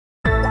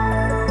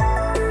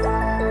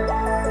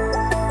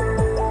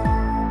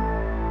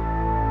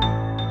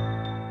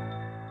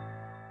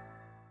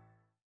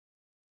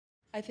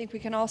I think we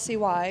can all see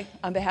why,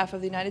 on behalf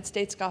of the United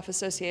States Golf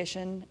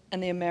Association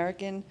and the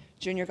American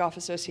Junior Golf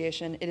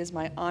Association, it is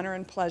my honor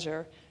and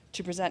pleasure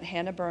to present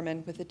Hannah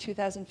Berman with the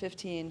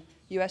 2015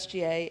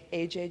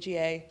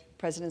 USGA-AJGA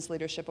Presidents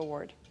Leadership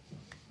Award.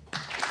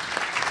 Thank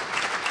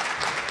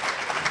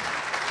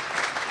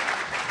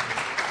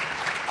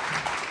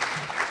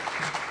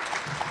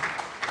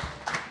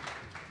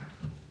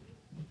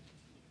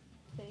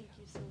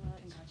you so much.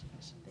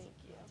 Congratulations. Thank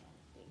you.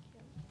 Thank you.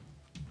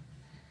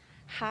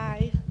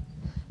 Hi.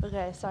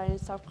 Okay, sorry, I need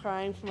to stop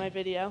crying for my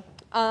video.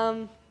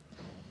 Okay.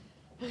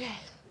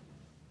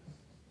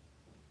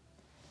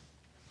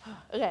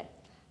 Okay.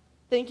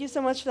 Thank you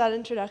so much for that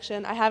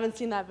introduction. I haven't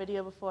seen that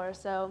video before,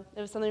 so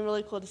it was something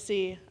really cool to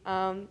see.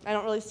 I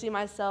don't really see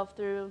myself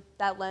through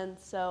that lens,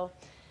 so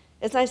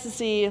it's nice to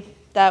see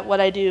that what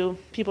I do,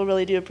 people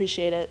really do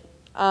appreciate it.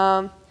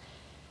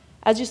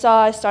 As you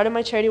saw, I started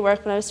my charity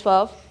work when I was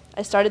 12.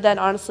 I started that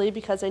honestly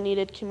because I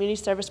needed a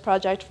community service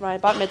project for my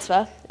bat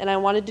mitzvah, and I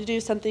wanted to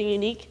do something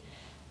unique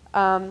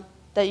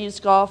that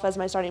used golf as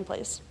my starting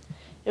place.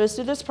 It was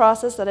through this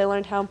process that I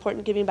learned how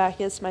important giving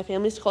back is to my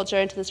family's culture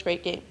and to this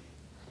great game.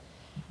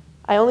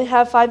 I only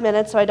have 5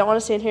 minutes, so I don't want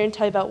to stand here and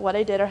tell you about what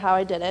I did or how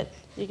I did it.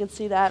 You can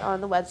see that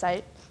on the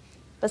website.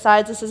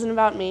 Besides, this isn't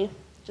about me,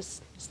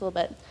 just a little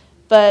bit.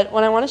 But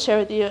what I want to share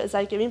with you is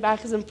that giving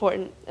back is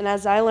important, and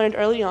as I learned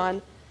early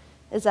on,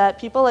 is that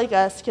people like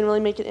us can really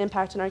make an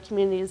impact in our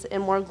communities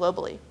and more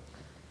globally.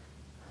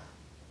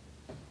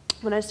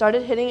 When I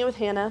started hitting it with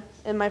Hannah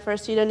in my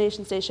first tee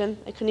donation station,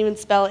 I couldn't even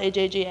spell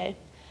AJGA.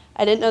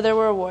 I didn't know there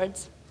were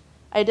awards.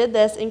 I did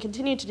this and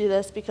continue to do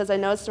this because I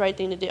know it's the right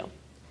thing to do.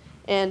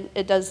 And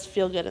it does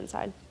feel good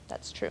inside.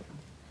 That's true.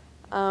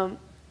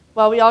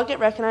 While we all get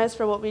recognized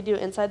for what we do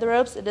inside the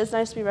ropes, it is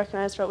nice to be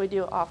recognized for what we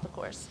do off the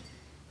course.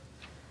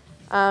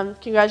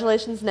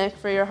 Congratulations, Nick,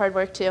 for your hard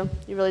work, too.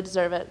 You really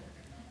deserve it.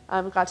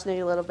 I've got to know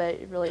you a little bit.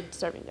 You're a really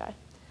deserving guy.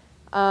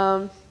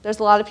 There's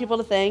a lot of people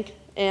to thank,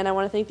 and I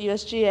want to thank the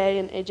USGA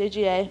and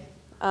AJGA,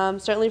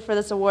 certainly for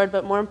this award,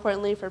 but more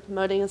importantly for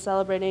promoting and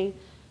celebrating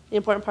the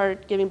important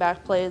part giving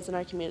back plays in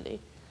our community.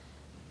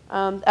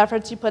 The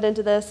efforts you put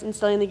into this and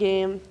studying the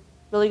game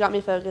really got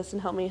me focused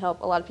and helped me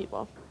help a lot of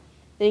people.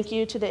 Thank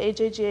you to the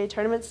AJGA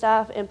tournament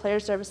staff and player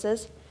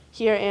services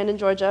here and in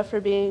Georgia for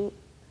being,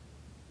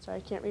 sorry,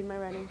 I can't read my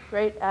writing,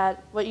 great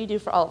at what you do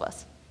for all of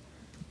us.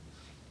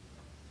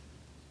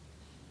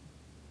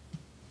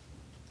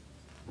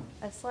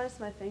 I sliced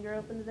my finger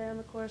open today on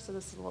the course, so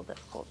this is a little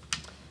difficult.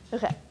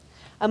 Okay.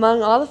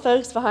 Among all the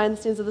folks behind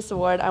the scenes of this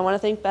award, I want to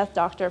thank Beth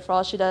Doctor for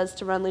all she does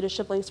to run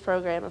Leadership Link's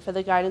program and for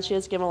the guidance she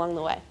has given along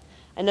the way.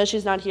 I know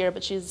she's not here,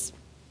 but she's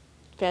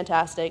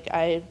fantastic.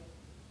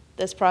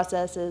 This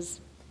process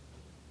is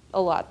a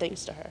lot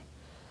thanks to her.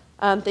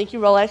 Thank you,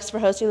 Rolex, for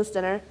hosting this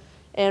dinner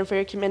and for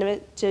your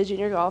commitment to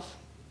junior golf.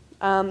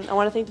 I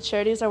want to thank the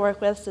charities I work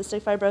with,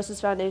 Cystic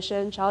Fibrosis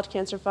Foundation, Child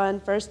Cancer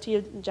Fund, First Tee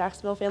of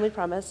Jacksonville Family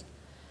Promise,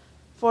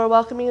 for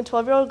welcoming a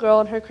 12-year-old girl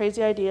and her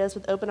crazy ideas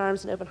with open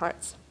arms and open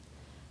hearts.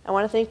 I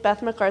want to thank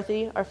Beth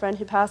McCarthy, our friend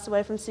who passed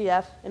away from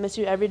CF. I miss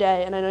you every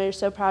day, and I know you're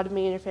so proud of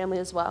me and your family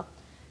as well.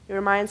 You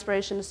were my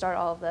inspiration to start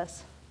all of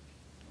this.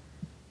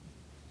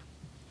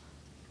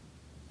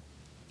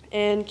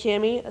 And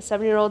Cammie, a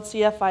 7-year-old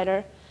CF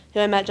fighter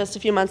who I met just a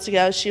few months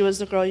ago. She was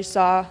the girl you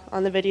saw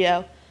on the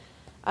video.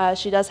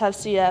 She does have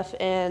CF,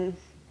 and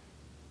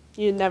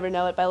you'd never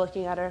know it by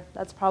looking at her.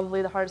 That's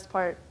probably the hardest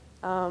part.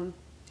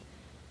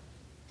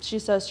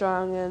 She's so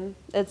strong, and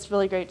it's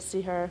really great to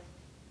see her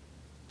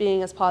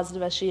being as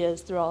positive as she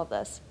is through all of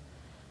this.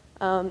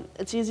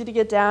 It's easy to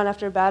get down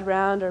after a bad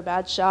round or a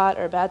bad shot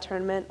or a bad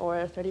tournament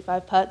or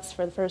 35 putts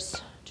for the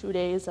first 2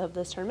 days of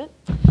this tournament.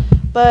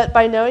 But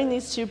by knowing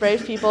these two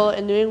brave people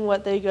and knowing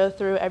what they go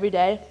through every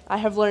day, I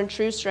have learned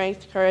true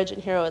strength, courage,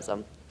 and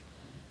heroism.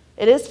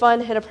 It is fun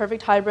to hit a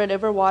perfect hybrid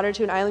over water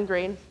to an island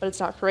green, but it's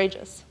not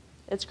courageous.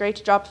 It's great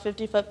to drop a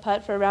 50-foot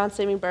putt for a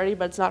round-saving birdie,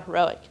 but it's not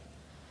heroic.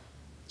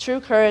 True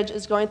courage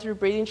is going through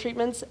breathing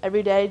treatments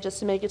every day just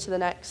to make it to the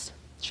next.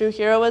 True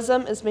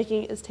heroism is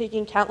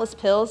taking countless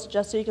pills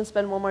just so you can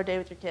spend one more day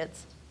with your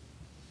kids.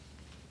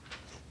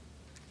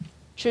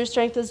 True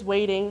strength is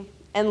waiting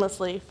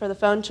endlessly for the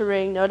phone to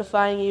ring,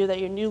 notifying you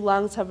that your new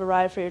lungs have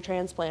arrived for your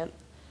transplant.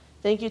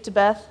 Thank you to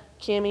Beth,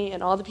 Cammie,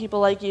 and all the people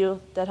like you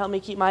that help me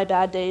keep my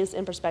bad days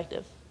in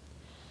perspective.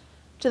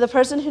 To the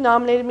person who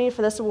nominated me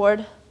for this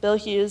award, Bill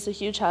Hughes, a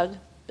huge hug.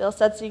 Bill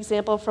sets the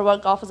example for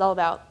what golf is all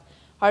about.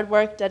 Hard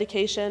work,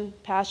 dedication,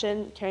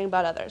 passion, caring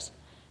about others.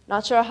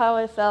 Not sure how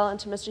I fell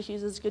into Mr.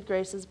 Hughes' good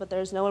graces, but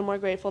there's no one more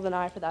grateful than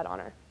I for that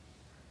honor.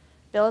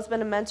 Bill has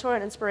been a mentor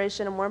and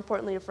inspiration, and more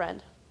importantly, a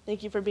friend.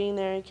 Thank you for being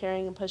there and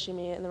caring and pushing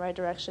me in the right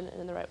direction and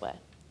in the right way.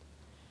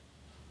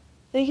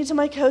 Thank you to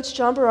my coach,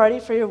 John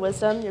Berardi, for your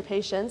wisdom, your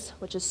patience,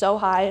 which is so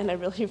high, and I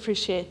really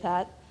appreciate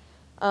that,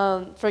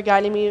 for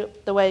guiding me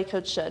the way a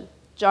coach should.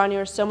 John, you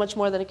are so much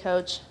more than a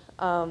coach,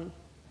 and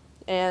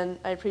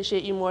I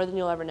appreciate you more than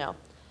you'll ever know.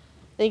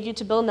 Thank you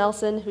to Bill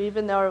Nelson, who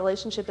even though our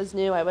relationship is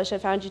new, I wish I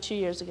found you 2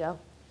 years ago.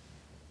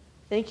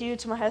 Thank you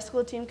to my high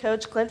school team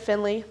coach, Clint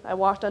Finley. I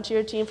walked onto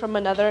your team from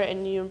another,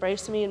 and you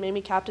embraced me and made me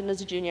captain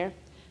as a junior,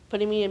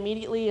 putting me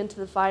immediately into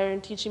the fire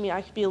and teaching me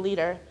I could be a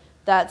leader,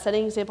 that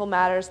setting example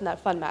matters and that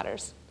fun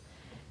matters.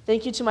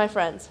 Thank you to my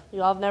friends.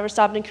 You all have never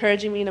stopped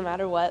encouraging me no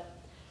matter what.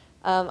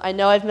 I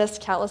know I've missed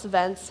countless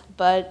events,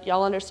 but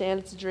y'all understand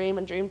it's a dream,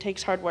 and dream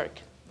takes hard work.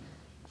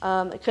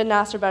 I couldn't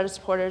ask for better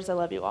supporters. I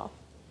love you all.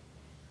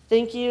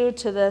 Thank you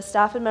to the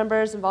staff and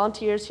members and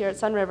volunteers here at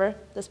Sun River.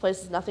 This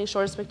place is nothing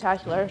short of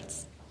spectacular.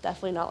 It's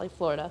definitely not like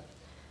Florida.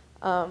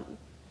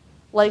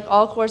 Like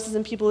all courses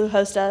and people who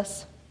host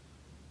us,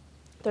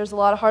 there's a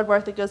lot of hard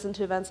work that goes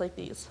into events like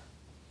these.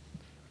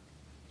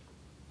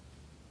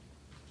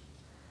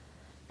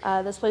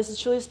 This place is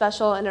truly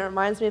special, and it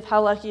reminds me of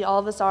how lucky all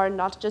of us are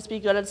not to just be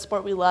good at the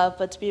sport we love,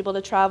 but to be able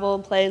to travel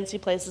and play and see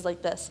places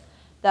like this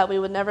that we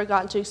would never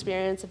gotten to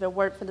experience if it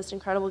weren't for this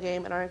incredible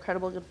game and our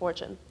incredible good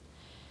fortune.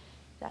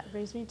 That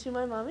brings me to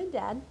my mom and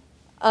dad.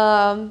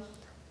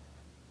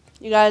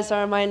 You guys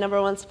are my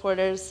 #1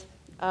 supporters.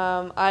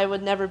 I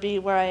would never be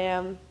where I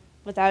am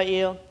without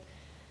you.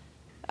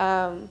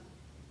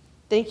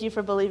 Thank you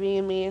for believing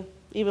in me,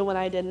 even when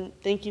I didn't.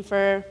 Thank you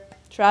for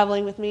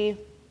traveling with me.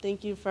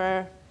 Thank you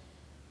for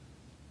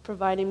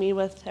providing me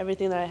with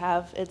everything that I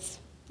have. It's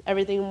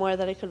everything more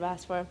that I could have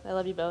asked for. I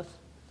love you both.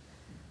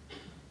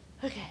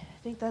 Okay,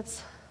 I think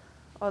that's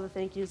all the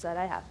thank yous that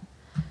I have.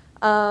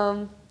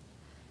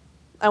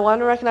 I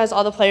want to recognize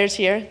all the players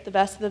here, the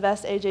best of the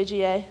best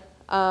AJGA.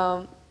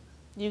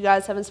 You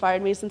guys have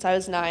inspired me since I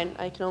was 9.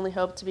 I can only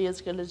hope to be as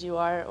good as you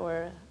are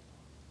or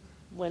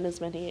win as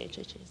many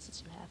AJGAs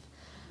as you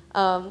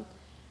have.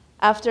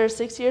 After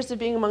 6 years of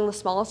being among the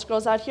smallest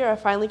girls out here, I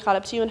finally caught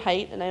up to you in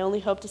height, and I only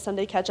hope to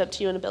someday catch up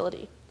to you in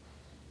ability.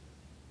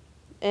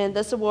 And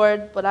this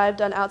award, what I have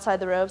done outside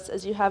the ropes,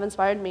 as you have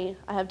inspired me,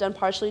 I have done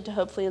partially to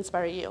hopefully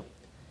inspire you.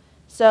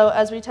 So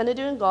as we tend to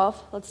do in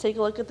golf, let's take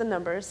a look at the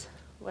numbers,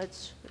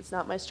 which is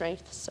not my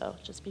strength, so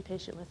just be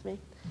patient with me.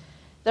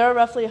 There are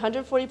roughly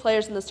 140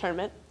 players in this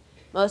tournament.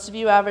 Most of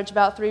you average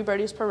about 3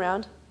 birdies per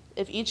round.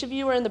 If each of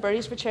you were in the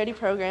Birdies for Charity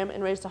program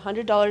and raised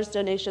 $100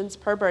 donations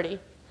per birdie,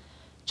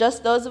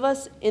 just those of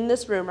us in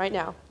this room right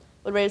now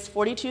would raise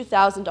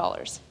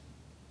 $42,000.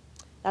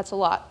 That's a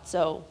lot.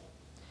 So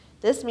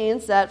this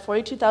means that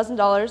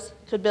 $42,000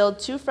 could build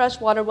 2 fresh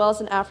water wells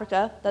in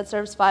Africa that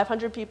serves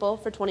 500 people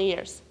for 20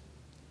 years.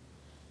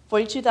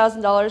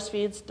 $42,000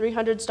 feeds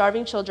 300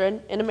 starving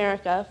children in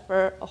America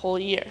for a whole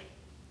year.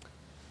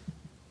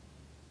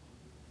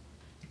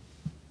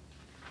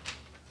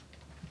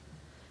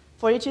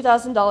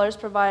 $42,000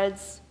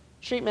 provides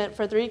treatment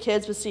for 3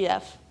 kids with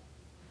CF.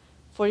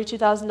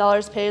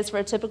 $42,000 pays for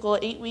a typical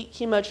 8-week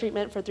chemo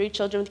treatment for 3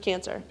 children with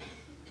cancer.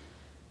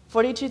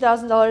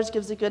 $42,000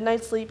 gives a good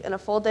night's sleep and a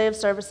full day of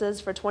services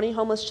for 20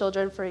 homeless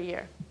children for a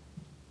year.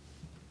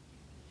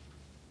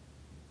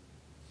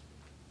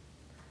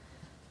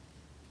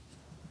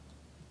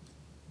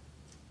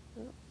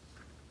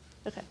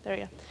 Okay, there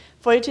we go.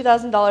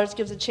 $42,000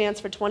 gives a chance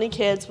for 20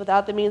 kids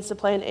without the means to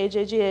play an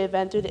AJGA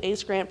event through the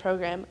ACE grant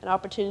program, an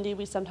opportunity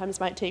we sometimes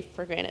might take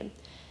for granted.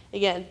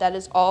 Again, that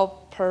is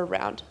all per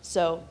round.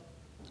 So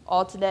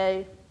all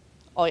today,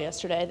 all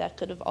yesterday, that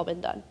could have all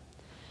been done.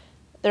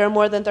 There are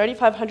more than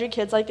 3,500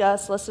 kids like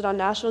us listed on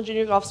National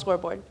Junior Golf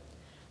Scoreboard.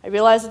 I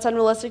realize it's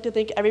unrealistic to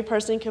think every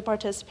person could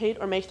participate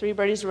or make 3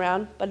 birdies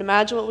around, but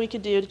imagine what we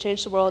could do to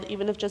change the world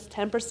even if just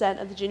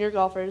 10% of the junior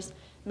golfers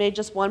made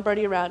just 1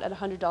 birdie around at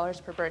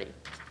 $100 per birdie.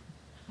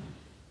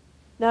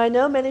 Now, I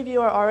know many of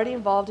you are already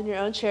involved in your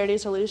own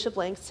charities or leadership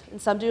links,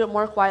 and some do it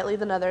more quietly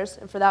than others,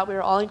 and for that we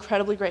are all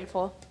incredibly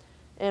grateful.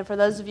 And for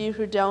those of you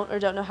who don't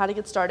know how to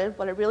get started,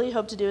 what I really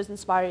hope to do is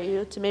inspire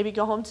you to maybe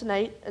go home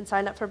tonight and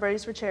sign up for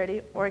Birdies for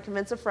Charity or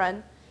convince a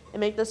friend and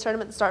make this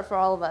tournament the start for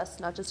all of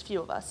us, not just a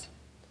few of us.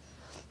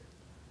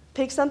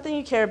 Pick something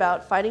you care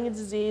about, fighting a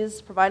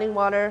disease, providing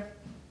water,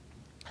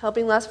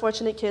 helping less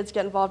fortunate kids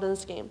get involved in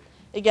this game.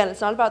 Again,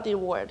 it's not about the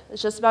award.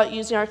 It's just about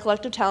using our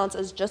collective talents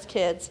as just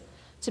kids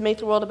to make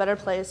the world a better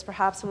place,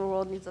 perhaps when the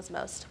world needs us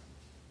most.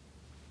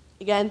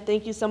 Again,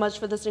 thank you so much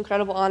for this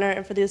incredible honor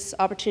and for this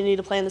opportunity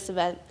to play in this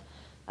event.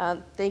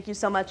 Thank you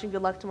so much, and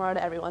good luck tomorrow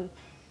to everyone.